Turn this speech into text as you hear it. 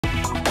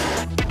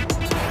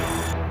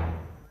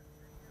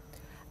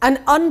An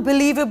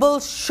unbelievable,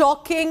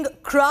 shocking,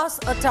 crass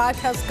attack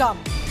has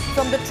come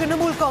from the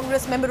Trinamool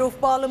Congress Member of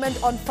Parliament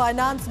on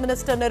Finance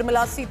Minister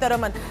Nirmala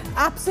Sitharaman.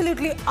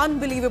 Absolutely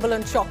unbelievable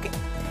and shocking.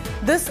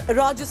 This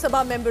Rajya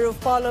Sabha Member of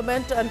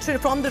Parliament and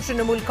from the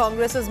Trinamool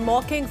Congress is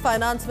mocking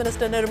Finance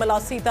Minister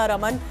Nirmala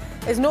Sitharaman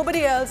is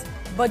nobody else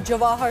but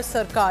Jawhar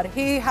Sircar.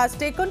 He has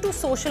taken to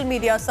social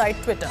media site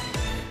Twitter,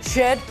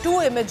 shared two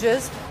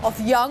images of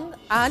young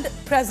and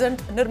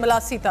present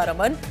Nirmala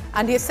Sitharaman,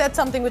 and he said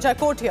something which I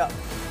quote here.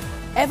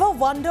 Ever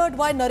wondered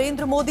why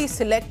Narendra Modi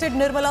selected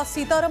Nirmala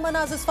Sitharaman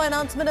as his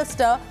finance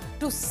minister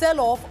to sell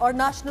off our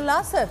national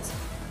assets?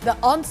 The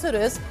answer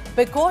is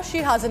because she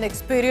has an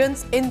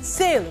experience in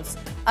sales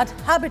at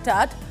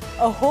Habitat,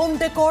 a home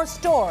decor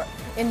store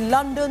in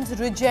London's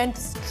Regent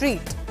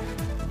Street.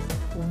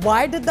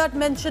 Why did that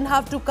mention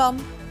have to come?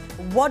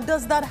 What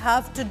does that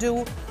have to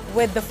do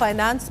with the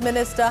finance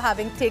minister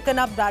having taken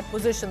up that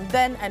position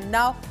then and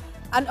now?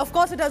 And of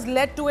course, it has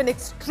led to an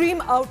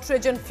extreme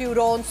outrage and furor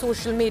on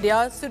social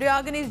media.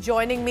 Suryagani is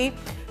joining me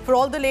for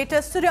all the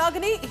latest.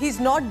 Suryagani, he's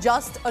not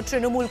just a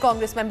Trinamool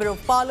Congress Member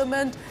of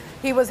Parliament.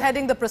 He was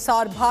heading the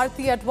Prasar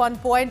Bharati at one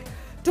point.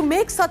 To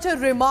make such a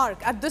remark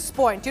at this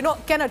point,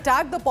 can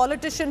attack the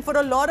politician for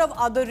a lot of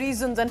other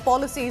reasons and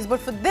policies. But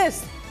for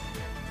this,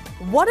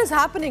 what is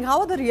happening?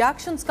 How are the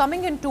reactions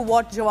coming into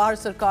what Jawhar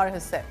Sircar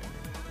has said?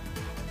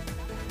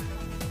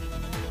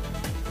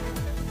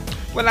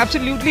 Well,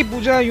 absolutely,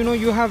 Pooja.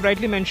 You have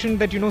rightly mentioned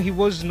that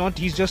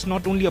he's just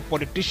not only a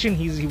politician.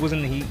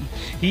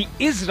 He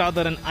is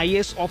rather an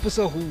IAS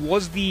officer who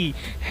was the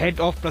head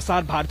of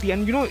Prasar Bharati.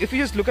 And if you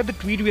just look at the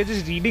tweet, we are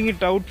just reading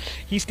it out.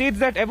 He states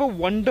that ever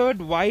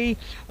wondered why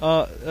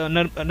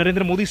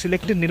Narendra Modi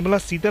selected Nirmala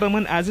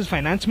Sitharaman as his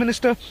finance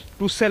minister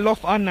to sell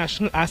off our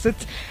national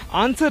assets.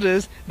 Answer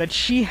is that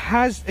she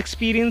has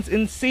experience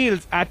in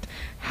sales at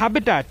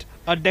Habitat,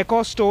 a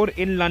decor store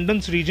in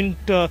London's Regent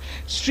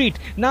Street.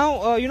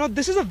 Now,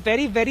 this is a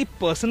very, very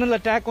personal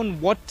attack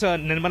on what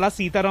Nirmala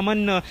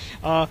Sitharaman,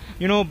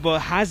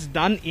 has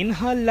done in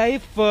her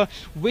life,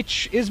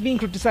 which is being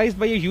criticized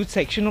by a huge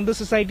section of the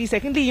society.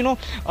 Secondly, Nirmala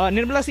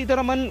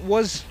Sitharaman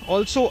was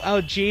also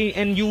a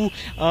JNU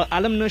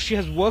alumnus. She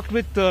has worked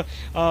with,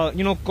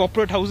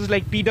 corporate houses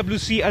like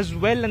PwC as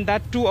well, and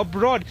that too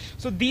abroad.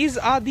 So these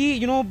are the,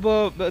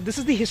 this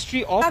is the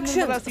history of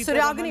Nirmala Sitharaman.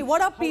 Suryagani,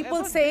 what are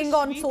people saying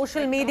on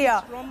social media?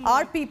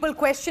 Are people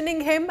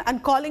questioning him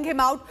and calling him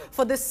out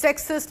for this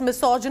sexist,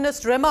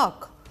 misogynist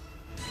remark?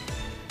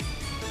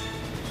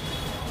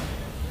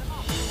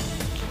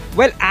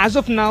 Well, as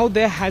of now,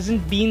 there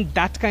hasn't been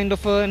that kind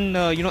of an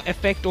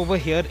effect over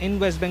here in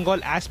West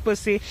Bengal as per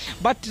se.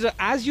 But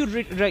as you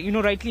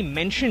rightly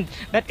mentioned,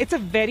 that it's a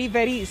very,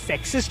 very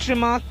sexist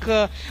remark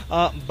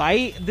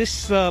by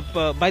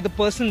the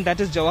person that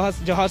is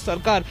Jawhar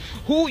Sircar,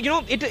 who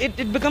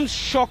it becomes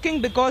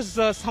shocking because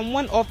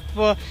someone of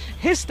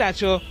his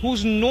stature,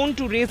 who's known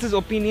to raise his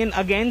opinion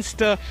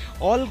against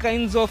all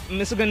kinds of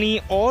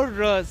misogyny or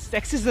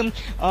sexism,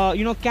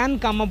 can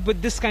come up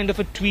with this kind of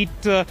a tweet,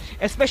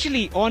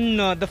 especially on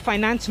the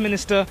finance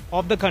minister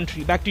of the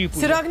country. Back to you,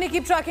 Pooja. Siragani,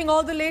 keep tracking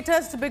all the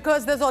latest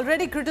because there's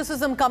already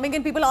criticism coming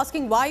in. People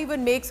asking why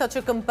even make such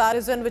a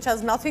comparison which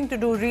has nothing to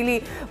do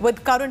really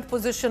with current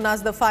position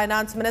as the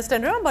finance minister.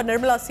 And remember,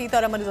 Nirmala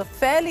Sitharaman is a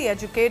fairly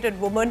educated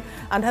woman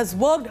and has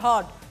worked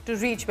hard to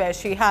reach where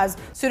she has.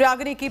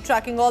 Siragani, keep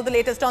tracking all the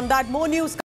latest on that. More news.